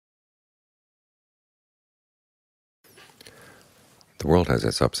The world has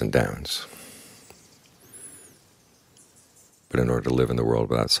its ups and downs, but in order to live in the world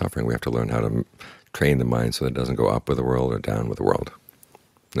without suffering, we have to learn how to train the mind so that it doesn't go up with the world or down with the world.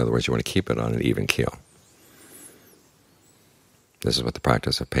 In other words, you want to keep it on an even keel. This is what the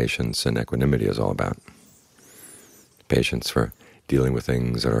practice of patience and equanimity is all about. Patience for dealing with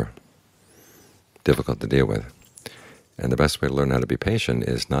things that are difficult to deal with. And the best way to learn how to be patient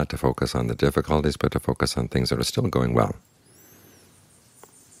is not to focus on the difficulties, but to focus on things that are still going well.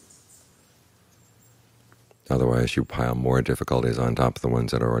 Otherwise, you pile more difficulties on top of the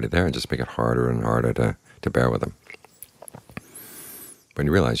ones that are already there and just make it harder and harder to bear with them. When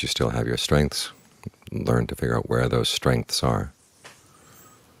you realize you still have your strengths, learn to figure out where those strengths are.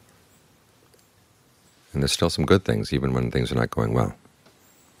 And there's still some good things, even when things are not going well.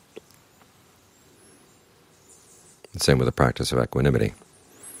 The same with the practice of equanimity.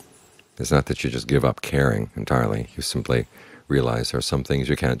 It's not that you just give up caring entirely. You simply realize there are some things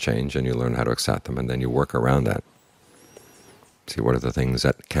you can't change, and you learn how to accept them, and then you work around that. See, what are the things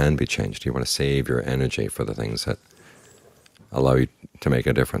that can be changed? You want to save your energy for the things that allow you to make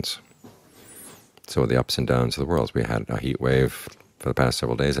a difference. So with the ups and downs of the world, we had a heat wave for the past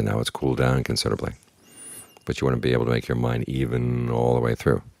several days, and now it's cooled down considerably. But you want to be able to make your mind even all the way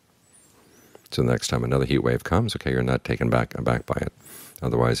through. So the next time another heat wave comes, okay, you're not taken aback by it.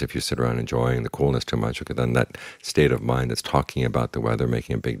 Otherwise, if you sit around enjoying the coolness too much, okay, then that state of mind that's talking about the weather,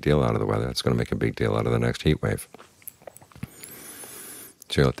 making a big deal out of the weather, it's going to make a big deal out of the next heat wave.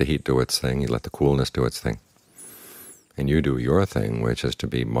 So you let the heat do its thing, you let the coolness do its thing, and you do your thing, which is to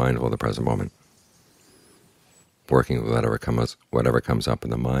be mindful of the present moment, working with whatever comes up in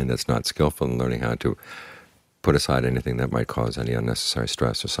the mind that's not skillful, and learning how to put aside anything that might cause any unnecessary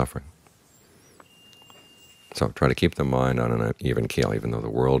stress or suffering. So try to keep the mind on an even keel, even though the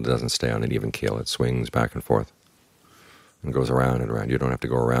world doesn't stay on an even keel. It swings back and forth and goes around and around. You don't have to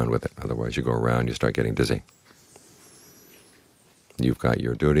go around with it. Otherwise, you go around, you start getting dizzy. You've got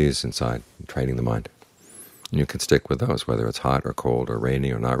your duties inside, training the mind. And you can stick with those, whether it's hot or cold or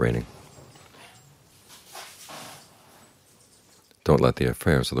raining or not raining. Don't let the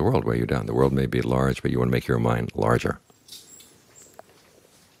affairs of the world weigh you down. The world may be large, but you want to make your mind larger.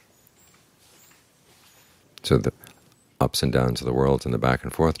 So the ups and downs of the world and the back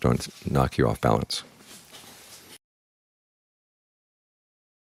and forth don't knock you off balance.